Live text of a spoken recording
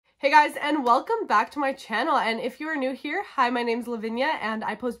Hey guys, and welcome back to my channel. And if you are new here, hi, my name's Lavinia and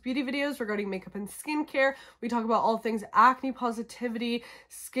I post beauty videos regarding makeup and skincare. We talk about all things acne positivity,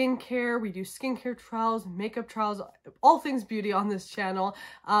 skincare. We do skincare trials, makeup trials, all things beauty on this channel,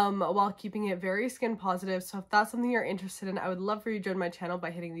 while keeping it very skin positive. So if that's something you're interested in, I would love for you to join my channel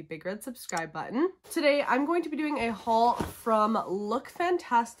by hitting the big red subscribe button. Today, I'm going to be doing a haul from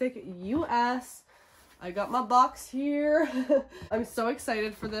Lookfantastic US. I got my box here. I'm so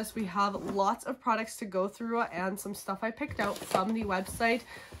excited for this. We have lots of products to go through and some stuff I picked out from the website.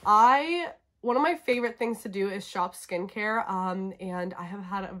 One of my favorite things to do is shop skincare, and I have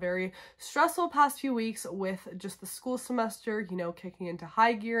had a very stressful past few weeks with just the school semester, you know, kicking into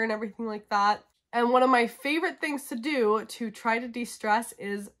high gear and everything like that. And one of my favorite things to do to try to de-stress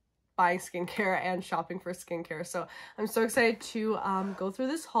is buying skincare and shopping for skincare. So I'm so excited to go through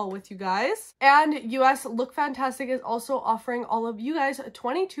this haul with you guys. And US Lookfantastic is also offering all of you guys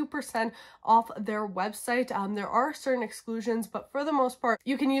 22% off their website. There are certain exclusions, but for the most part,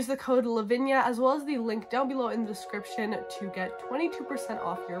 you can use the code Lavinia as well as the link down below in the description to get 22%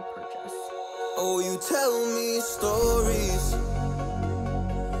 off your purchase. Oh, you tell me stories,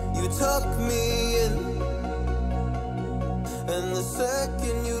 you tuck me in, and the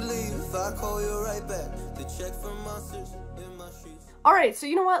second you leave, I call you right back to check for monsters in my sheets. All right, so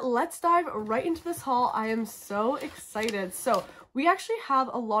you know what? Let's dive right into this haul. I am so excited. So we actually have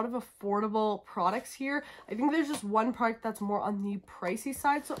a lot of affordable products here. I think there's just one product that's more on the pricey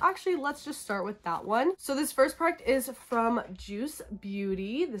side. So actually, let's just start with that one. So this first product is from Juice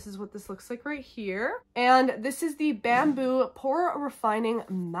Beauty. This is what this looks like right here. And this is the Bamboo Pore Refining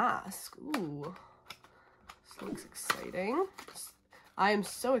Mask. Ooh, this looks exciting. I am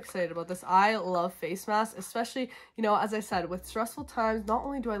so excited about this. I love face masks, especially, you know, as I said, with stressful times, not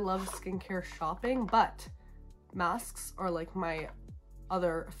only do I love skincare shopping, but masks are like my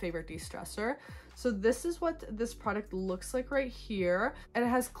other favorite de-stressor. So this is what this product looks like right here, and it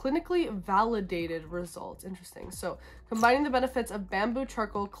has clinically validated results. Interesting. So combining the benefits of bamboo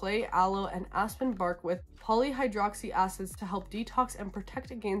charcoal, clay, aloe, and aspen bark with polyhydroxy acids to help detox and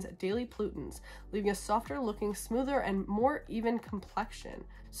protect against daily pollutants, leaving a softer looking, smoother, and more even complexion.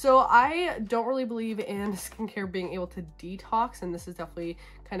 So I don't really believe in skincare being able to detox, and this is definitely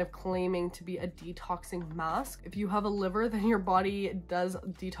kind of claiming to be a detoxing mask. If you have a liver, then your body does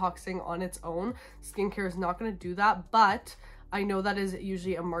detoxing on its own. Skincare is not going to do that, but I know that is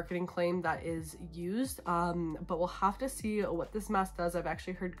usually a marketing claim that is used, but we'll have to see what this mask does. I've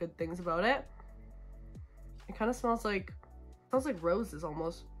actually heard good things about it. It kind of smells like roses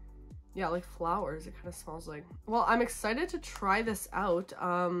almost. Yeah, like flowers, it kind of smells like. Well, I'm excited to try this out.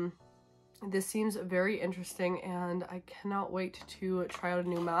 This seems very interesting and I cannot wait to try out a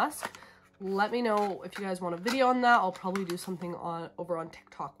new mask. Let me know if you guys want a video on that. I'll probably do something over on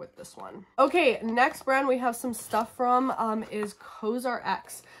TikTok with this one. Okay, next brand we have some stuff from is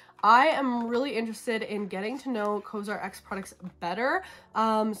COSRX. I am really interested in getting to know COSRX products better.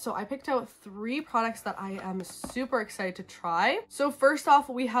 So I picked out 3 products that I am super excited to try. So first off,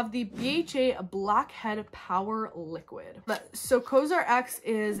 we have the BHA Blackhead Power Liquid. So COSRX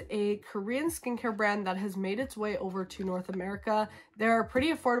is a Korean skincare brand that has made its way over to North America. They're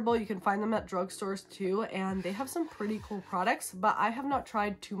pretty affordable. You can find them at drugstores too, and they have some pretty cool products, but I have not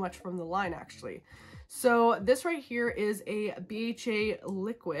tried too much from the line actually. So this right here is a BHA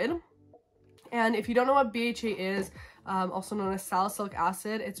liquid. And if you don't know what BHA is, also known as salicylic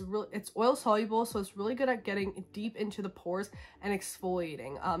acid, it's oil soluble, so it's really good at getting deep into the pores and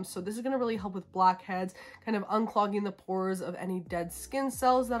exfoliating. So this is going to really help with blackheads, kind of unclogging the pores of any dead skin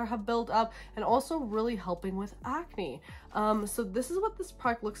cells that have built up, and also really helping with acne. So this is what this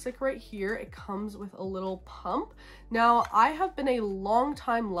product looks like right here. It comes with a little pump. Now, I have been a long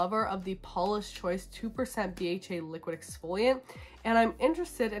time lover of the Paula's Choice 2% BHA liquid exfoliant, and I'm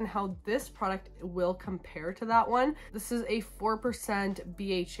interested in how this product will compare to that one. This is a 4%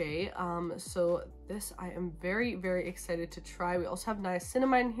 BHA, so this I am very, very excited to try. We also have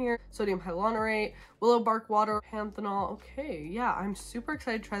niacinamide here, sodium hyaluronate, willow bark water, panthenol. Okay, yeah, I'm super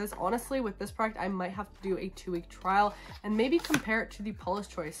excited to try this. Honestly, with this product, I might have to do a 2-week trial and maybe compare it to the Paula's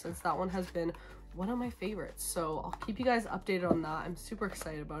Choice, since that one has been one of my favorites. So I'll keep you guys updated on that. I'm super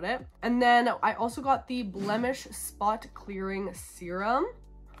excited about it. And then I also got the Blemish Spot Clearing Serum.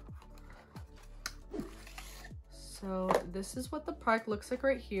 So this is what the product looks like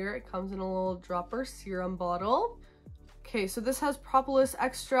right here. It comes in a little dropper serum bottle. Okay, so this has propolis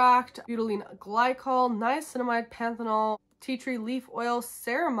extract, butylene glycol, niacinamide, panthenol, tea tree leaf oil,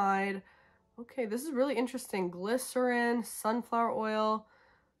 ceramide. Okay, this is really interesting. Glycerin, sunflower oil,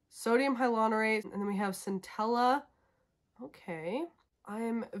 sodium hyaluronate, and then we have centella. Okay.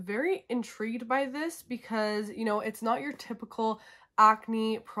 I'm very intrigued by this because, you know, it's not your typical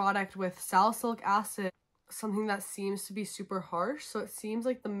acne product with salicylic acid, something that seems to be super harsh. So it seems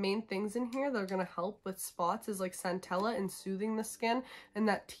like the main things in here that are going to help with spots is like centella and soothing the skin, and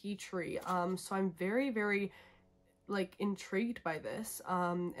that tea tree. So I'm very, very like intrigued by this,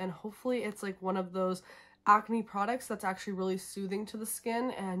 and hopefully it's like one of those acne products that's actually really soothing to the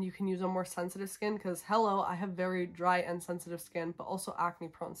skin and you can use on more sensitive skin, because hello, I have very dry and sensitive skin, but also acne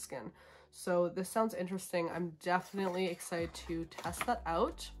prone skin. So this sounds interesting. I'm definitely excited to test that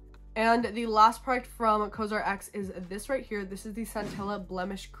out. And the last product from COSRX is this right here. This is the Centella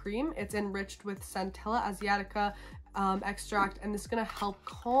Blemish Cream. It's enriched with Centella asiatica extract, and this is going to help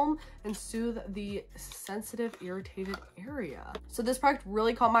calm and soothe the sensitive, irritated area. So this product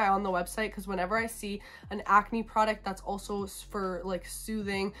really caught my eye on the website, because whenever I see an acne product that's also for like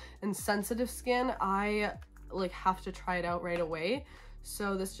soothing and sensitive skin, I like have to try it out right away.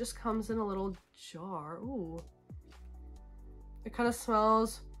 So this just comes in a little jar. Ooh, it kind of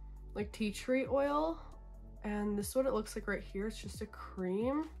smells like tea tree oil, and this is what it looks like right here. It's just a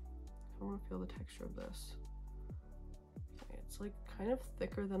cream. I want to feel the texture of this. It's like kind of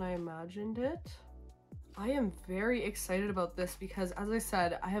thicker than I imagined it. I am very excited about this because, as I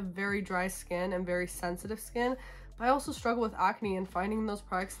said, I have very dry skin and very sensitive skin, but I also struggle with acne, and finding those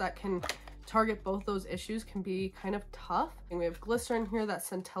products that can target both those issues can be kind of tough. And we have glycerin here, that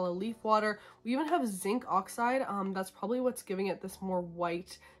centella leaf water. We even have zinc oxide. That's probably what's giving it this more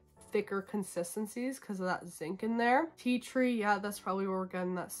white, thicker consistencies, because of that zinc in there. Tea tree, yeah, that's probably where we're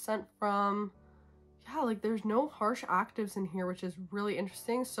getting that scent from. Yeah, like there's no harsh actives in here, which is really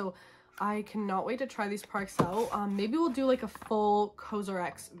interesting. So I cannot wait to try these products out. Maybe we'll do like a full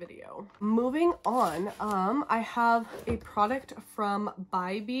COSRX video. Moving on, I have a product from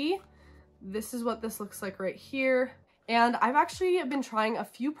PIXI. This is what this looks like right here. And I've actually been trying a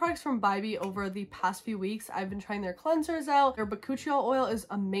few products from PIXI over the past few weeks. I've been trying their cleansers out. Their bakuchiol oil is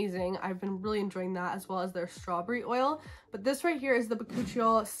amazing. I've been really enjoying that, as well as their strawberry oil. But this right here is the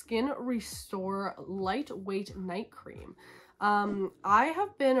bakuchiol Skin Restore Lightweight Night Cream. I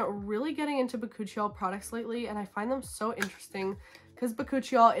have been really getting into bakuchiol products lately, and I find them so interesting because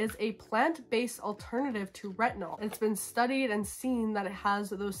bakuchiol is a plant-based alternative to retinol. It's been studied and seen that it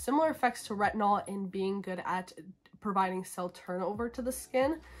has those similar effects to retinol in being good at providing cell turnover to the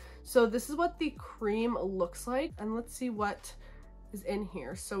skin. So this is what the cream looks like, and let's see what is in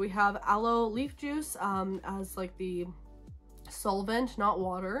here. So we have aloe leaf juice as like the solvent, not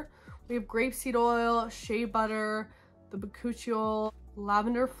water. We have grapeseed oil, shea butter, the bakuchiol,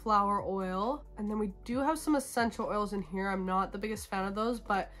 lavender flower oil, and then we do have some essential oils in here. I'm not the biggest fan of those,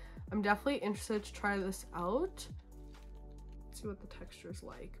 but I'm definitely interested to try this out. See what the texture is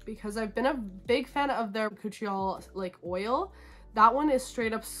like, because I've been a big fan of their bakuchiol like oil. That one is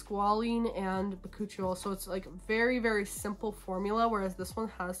straight up squalene and bakuchiol, so it's like very, very simple formula, whereas this one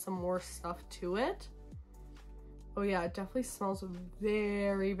has some more stuff to it. Oh yeah, it definitely smells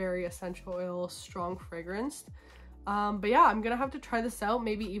very, very essential oil, strong fragrance. But yeah, I'm gonna have to try this out,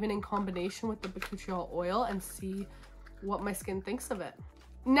 maybe even in combination with the bakuchiol oil, and see what my skin thinks of it.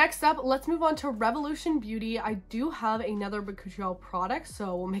 Next up, let's move on to Revolution Beauty. I do have another bakuchiol product,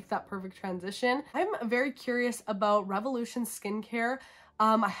 so we'll make that perfect transition. I'm very curious about Revolution skincare.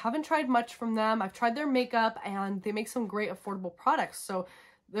 I haven't tried much from them. I've tried their makeup, and they make some great affordable products. So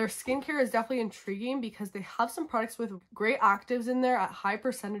their skincare is definitely intriguing because they have some products with great actives in there at high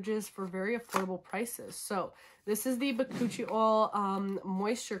percentages for very affordable prices. So this is the bakuchiol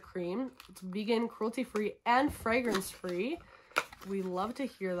moisture cream. It's vegan, cruelty-free, and fragrance-free. We love to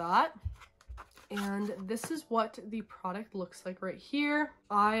hear that. And this is what the product looks like right here.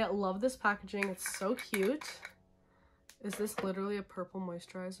 I love this packaging. It's so cute. Is this literally a purple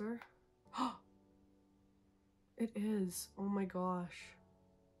moisturizer? It is. Oh my gosh.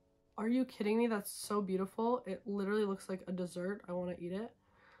 Are you kidding me? That's so beautiful. It literally looks like a dessert. I want to eat it.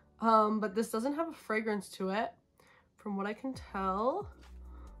 But this doesn't have a fragrance to it, from what I can tell.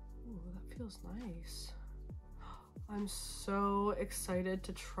 Ooh, that feels nice. I'm so excited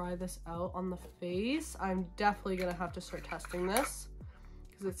to try this out on the face. I'm definitely gonna have to start testing this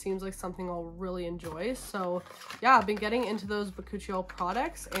because it seems like something I'll really enjoy. So yeah, I've been getting into those bakuchiol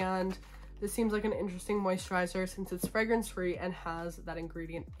products, and this seems like an interesting moisturizer since it's fragrance free and has that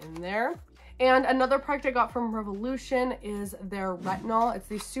ingredient in there. And another product I got from Revolution is their retinol. It's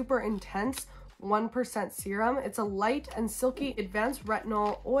the Super Intense 1% serum. It's a light and silky advanced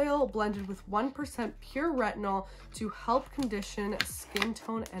retinol oil blended with 1% pure retinol to help condition skin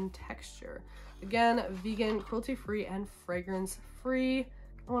tone and texture. Again, vegan, cruelty-free, and fragrance-free.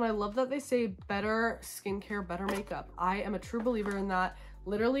 Oh, and I love that they say better skincare, better makeup. I am a true believer in that.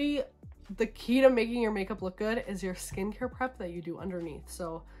 Literally, the key to making your makeup look good is your skincare prep that you do underneath.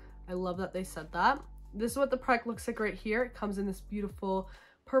 So I love that they said that. This is what the product looks like right here. It comes in this beautiful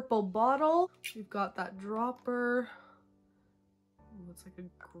purple bottle. We've got that dropper. Ooh, it's like a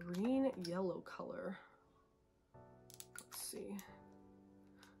green yellow color. Let's see.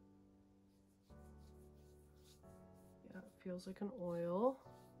 Yeah, it feels like an oil.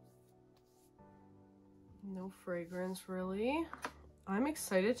 No fragrance really. I'm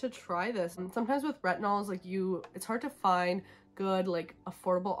excited to try this. And sometimes with retinols, like it's hard to find good, like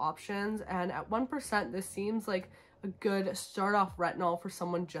affordable options. And at 1%, this seems like a good start off retinol for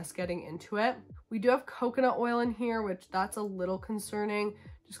someone just getting into it. We do have coconut oil in here, which that's a little concerning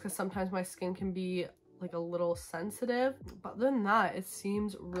just because sometimes my skin can be like a little sensitive, but other than that, it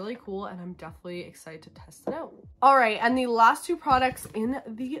seems really cool and I'm definitely excited to test it out. All right, and the last two products in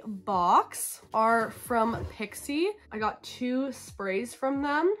the box are from PIXI. I got 2 sprays from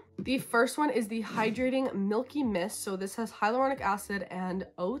them. The first one is the Hydrating Milky Mist. So this has hyaluronic acid and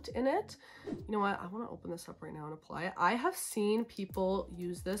oat in it. You know what? I want to open this up right now and apply it. I have seen people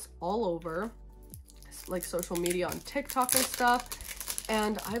use this all over, like social media on TikTok and stuff.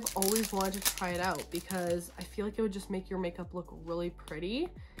 And I've always wanted to try it out because I feel like it would just make your makeup look really pretty.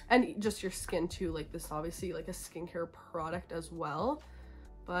 And just your skin too, like this obviously like a skincare product as well.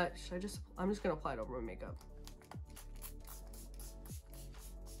 But I'm just gonna apply it over my makeup.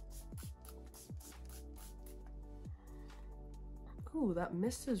 Ooh, that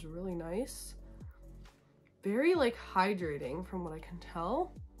mist is really nice. Very like hydrating from what I can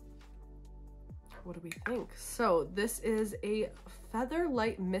tell. What do we think? So this is a Feather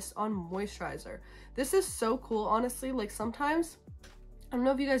Light Mist on Moisturizer. This is so cool, honestly. Like sometimes, I don't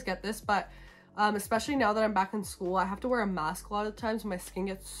know if you guys get this, but especially now that I'm back in school, I have to wear a mask a lot of the times. My skin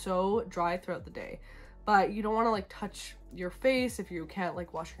gets so dry throughout the day. But you don't want to like touch your face if you can't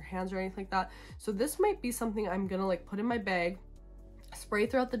like wash your hands or anything like that. So this might be something I'm gonna like put in my bag, spray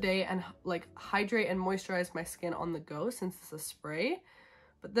throughout the day, and like hydrate and moisturize my skin on the go since it's a spray.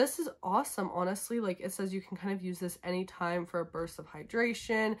 But this is awesome, honestly. Like it says you can kind of use this anytime for a burst of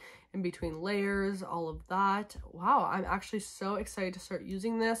hydration, in between layers, all of that. Wow, I'm actually so excited to start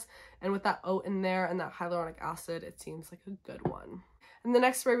using this. And with that oat in there and that hyaluronic acid, it seems like a good one. And the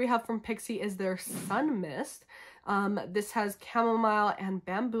next spray we have from PIXI is their Sun Mist. This has chamomile and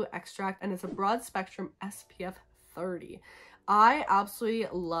bamboo extract and it's a broad spectrum SPF 30. I absolutely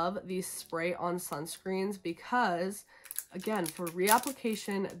love these spray-on sunscreens because, again, for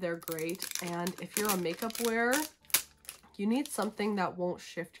reapplication, they're great. And if you're a makeup wearer, you need something that won't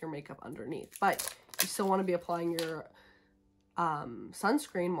shift your makeup underneath, but you still want to be applying your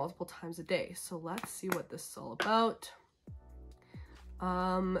sunscreen multiple times a day. So let's see what this is all about.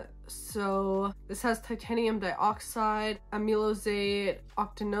 So this has titanium dioxide, amylosate,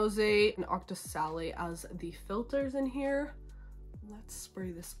 octinoxate, and octosalate as the filters in here. Let's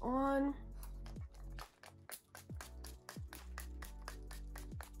spray this on.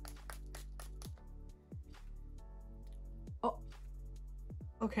 Oh,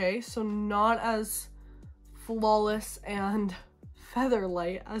 okay, so not as flawless and feather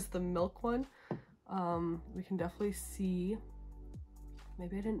light as the milk one. We can definitely see.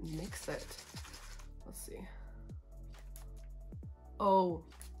 Maybe I didn't mix it. Let's see. Oh,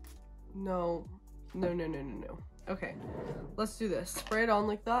 no. No. Okay, let's do this. Spray it on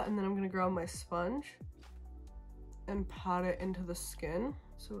like that, and then I'm gonna grab my sponge and pat it into the skin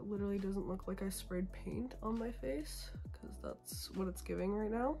so it literally doesn't look like I sprayed paint on my face, because that's what it's giving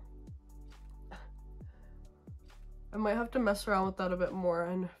right now. I might have to mess around with that a bit more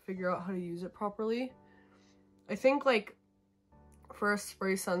and figure out how to use it properly. I think like for a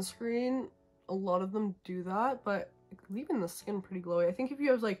spray sunscreen, a lot of them do that, but leaving the skin pretty glowy. I think if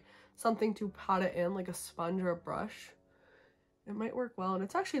you have like something to pat it in, like a sponge or a brush, it might work well. And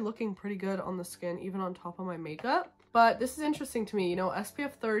it's actually looking pretty good on the skin, even on top of my makeup. But this is interesting to me, you know,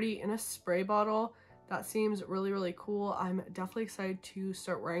 SPF 30 in a spray bottle. That seems really, really cool. I'm definitely excited to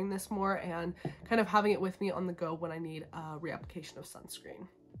start wearing this more and kind of having it with me on the go when I need a reapplication of sunscreen.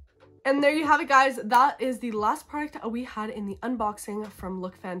 And there you have it, guys. That is the last product we had in the unboxing from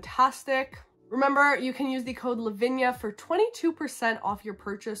Lookfantastic. Remember, you can use the code Lavinia for 22% off your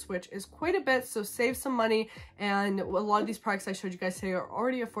purchase, which is quite a bit, so save some money. And a lot of these products I showed you guys today are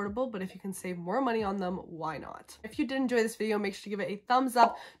already affordable, but if you can save more money on them, why not? If you did enjoy this video, make sure to give it a thumbs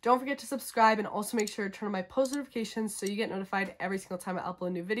up. Don't forget to subscribe, and also make sure to turn on my post notifications so you get notified every single time I upload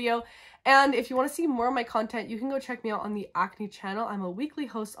a new video. And if you want to see more of my content, you can go check me out on the Acne channel. I'm a weekly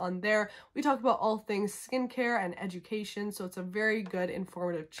host on there. We talk about all things skincare and education, so it's a very good,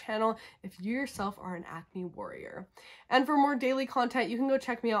 informative channel if you yourself are an acne warrior. And for more daily content, you can go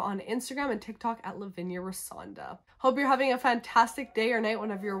check me out on Instagram and TikTok at Lavinia Rasonda. Hope you're having a fantastic day or night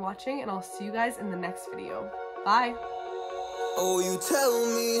whenever you're watching, and I'll see you guys in the next video. Bye! Oh, you tell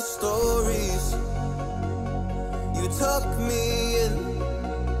me stories, you tuck me in,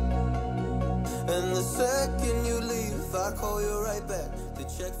 and the second you leave, I call you right back to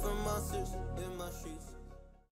check for monsters.